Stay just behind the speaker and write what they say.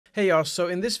Hey y'all, so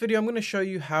in this video I'm going to show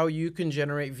you how you can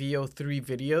generate Veo3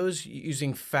 videos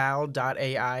using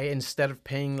Fal.ai instead of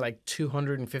paying like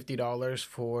 $250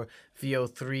 for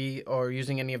Veo3 or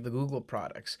using any of the Google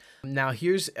products. Now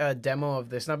here's a demo of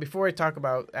this. Now before I talk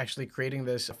about actually creating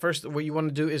this, first what you want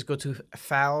to do is go to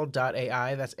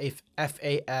Fal.ai, that's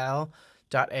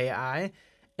Fal.ai,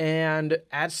 and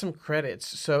add some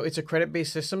credits. So it's a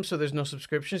credit-based system, so there's no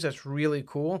subscriptions. That's really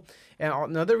cool. And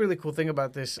another really cool thing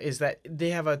about this is that they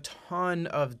have a ton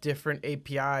of different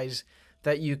APIs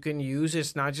that you can use.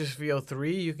 It's not just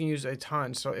Veo3, you can use a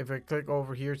ton. So if I click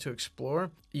over here to explore,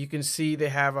 you can see they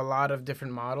have a lot of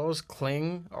different models.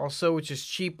 Kling also, which is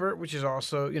cheaper, which is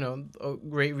also, you know, a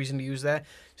great reason to use that.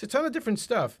 It's a ton of different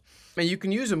stuff. And you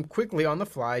can use them quickly on the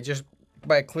fly just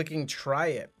by clicking try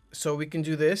it. So we can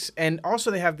do this, and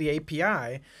also they have the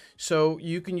API, so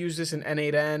you can use this in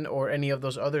N8N or any of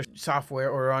those other software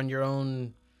or on your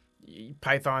own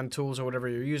Python tools or whatever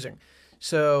you're using.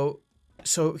 So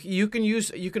you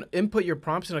can input your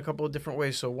prompts in a couple of different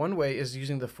ways. So one way is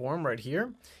using the form right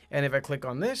here, and if I click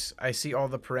on this, I see all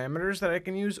the parameters that I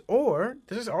can use. Or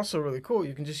this is also really cool,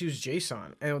 you can just use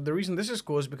JSON. And the reason this is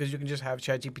cool is because you can just have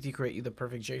ChatGPT create you the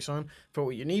perfect JSON for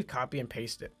what you need, copy and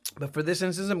paste it. But for this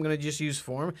instance, I'm going to just use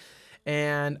form,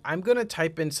 and I'm going to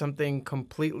type in something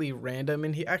completely random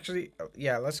in here. Actually,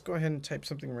 yeah, let's go ahead and type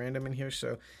something random in here.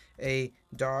 So a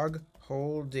dog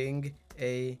holding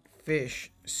a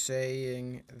fish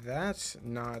saying that's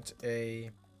not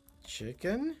a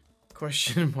chicken?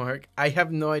 Question mark. I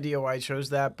have no idea why I chose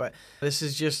that, but this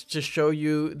is just to show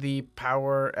you the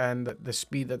power and the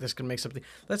speed that this can make something.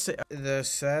 Let's say the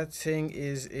setting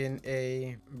is in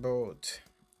a boat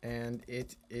and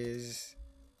it is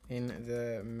in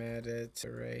the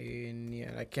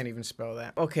Mediterranean. I can't even spell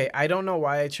that. Okay, I don't know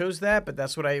why I chose that, but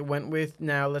that's what I went with.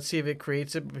 Now let's see if it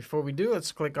creates it. Before we do,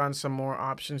 let's click on some more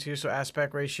options here. So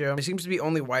aspect ratio, it seems to be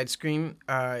only widescreen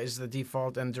is the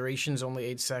default, and duration is only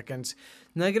 8 seconds.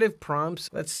 Negative prompts,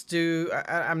 let's do,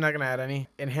 I'm not gonna add any.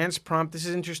 Enhanced prompt, this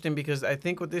is interesting because I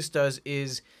think what this does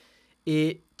is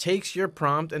it takes your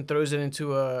prompt and throws it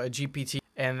into a GPT,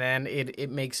 and then it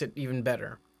makes it even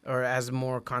better or has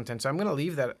more content. So I'm going to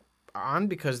leave that on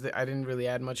because I didn't really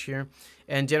add much here.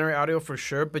 And generate audio for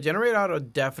sure, but generate audio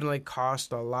definitely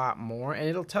costs a lot more, and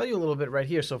it'll tell you a little bit right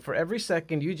here. So for every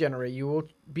second you generate, you will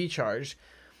be charged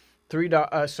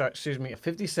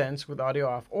 50 cents with audio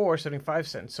off, or 75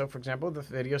 cents. So for example, the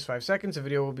video is 5 seconds, the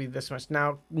video will be this much.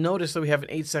 Now notice that we have an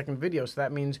 8-second video, so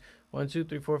that means 1, 2,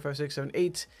 3, 4, 5, 6, 7,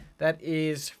 8. That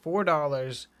is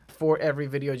 $4 for every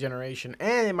video generation,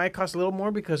 and it might cost a little more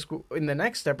because in the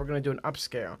next step we're going to do an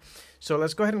upscale. So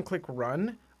let's go ahead and click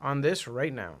run on this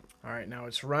right now. All right, now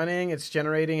it's running, it's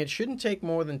generating. It shouldn't take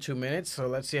more than 2 minutes, so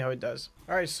let's see how it does.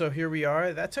 All right, so here we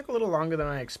are. That took a little longer than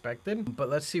I expected, but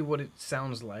let's see what it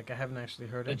sounds like. I haven't actually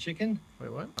heard it. A chicken?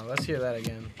 Wait, what? Oh, let's hear that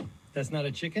again. That's not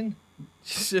a chicken?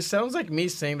 It sounds like me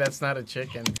saying that's not a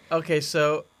chicken. Okay,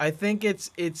 so I think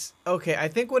it's okay. I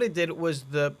think what it did was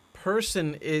the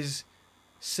person is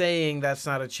saying that's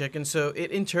not a chicken, so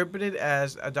it interpreted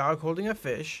as a dog holding a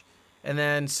fish, and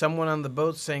then someone on the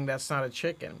boat saying that's not a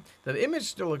chicken. The image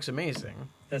still looks amazing.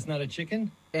 That's not a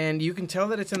chicken? And you can tell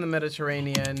that it's in the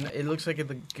Mediterranean. It looks like at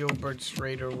the Gilbert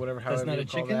Strait or whatever, however you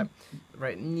call that.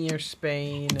 Right near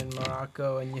Spain and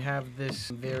Morocco, and you have this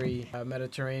very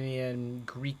Mediterranean,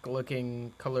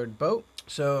 Greek-looking colored boat.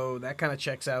 So that kind of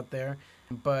checks out there.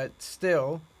 But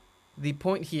still, the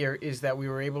point here is that we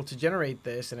were able to generate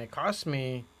this, and it cost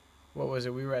me, what was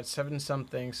it? We were at 7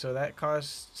 something, so that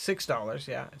cost $6.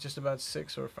 Yeah, just about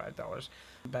 $6 or $5.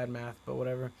 Bad math, but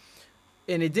whatever.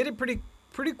 And it did it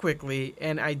pretty quickly,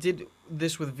 and I did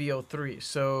this with Veo3,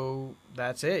 so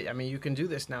that's it. I mean, you can do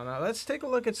this now. Now let's take a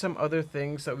look at some other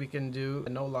things that we can do.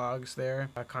 No logs there.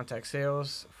 Contact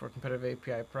sales for competitive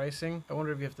API pricing. I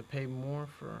wonder if you have to pay more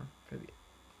for the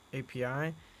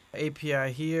API.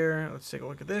 API here, let's take a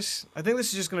look at this. I think this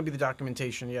is just going to be the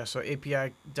documentation. Yeah, so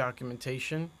API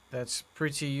documentation, that's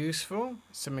pretty useful.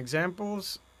 Some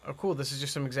examples. Oh cool, this is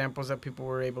just some examples that people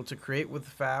were able to create with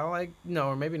Fal. No,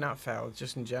 or maybe not Fal,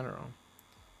 just in general.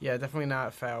 Yeah, definitely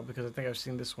not Fal, because I think I've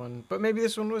seen this one, but maybe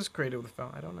this one was created with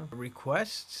Fal, I don't know.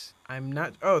 Requests, I'm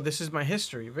not, oh, this is my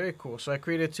history, very cool. So I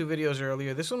created 2 videos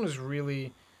earlier. This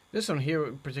one here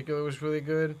in particular was really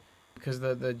good, because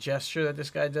the gesture that this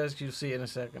guy does, you'll see it in a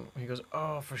second. He goes,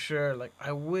 oh, for sure, like,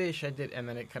 I wish I did, and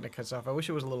then it kind of cuts off. I wish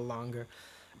it was a little longer.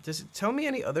 Does it tell me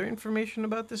any other information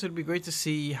about this? It'd be great to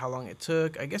see how long it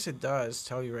took. I guess it does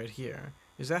tell you right here.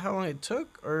 Is that how long it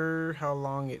took or how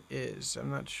long it is?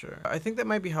 I'm not sure. I think that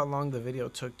might be how long the video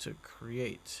took to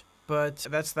create. But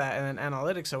that's that. And then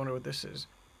analytics, I wonder what this is.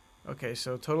 Okay,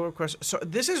 so total request. So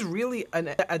this is really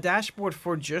a dashboard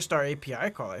for just our API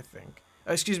call, I think.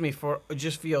 Excuse me, for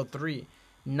just Veo3,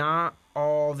 not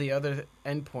all the other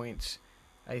endpoints,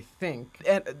 I think.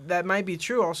 And that might be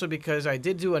true also because I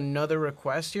did do another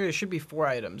request here. It should be 4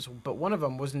 items, but one of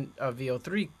them wasn't a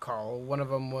Veo3 call. One of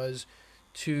them was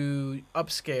to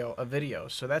upscale a video.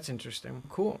 So that's interesting.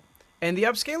 Cool. And the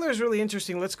upscaler is really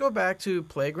interesting. Let's go back to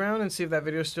Playground and see if that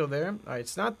video is still there. All right,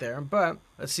 it's not there, but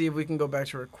let's see if we can go back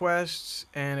to requests.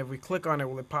 And if we click on it,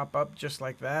 will it pop up just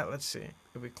like that? Let's see.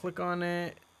 If we click on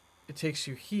it, it takes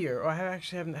you here. Oh, I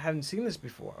actually haven't seen this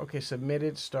before. Okay,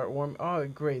 submitted, start warm. Oh,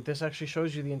 great. This actually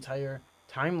shows you the entire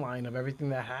timeline of everything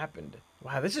that happened.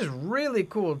 Wow, this is really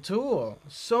cool tool.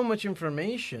 So much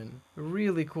information.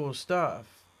 Really cool stuff.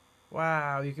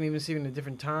 Wow, you can even see it in a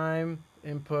different time.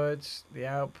 Inputs, the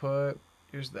output.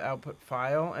 Here's the output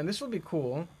file. And this will be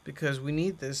cool because we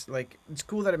need this. Like, it's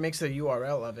cool that it makes a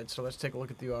URL of it. So let's take a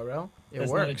look at the URL. It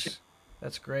works.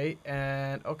 That's great.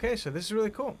 And okay, so this is really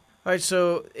cool. All right,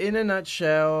 so in a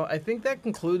nutshell, I think that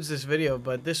concludes this video,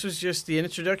 but this was just the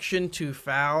introduction to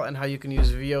Fal and how you can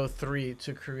use Veo3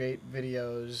 to create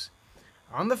videos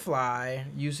on the fly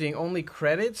using only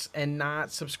credits and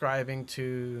not subscribing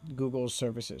to Google's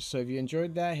services. So if you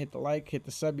enjoyed that, hit the like, hit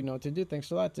the sub, you know what to do.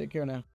 Thanks a lot. Take care now.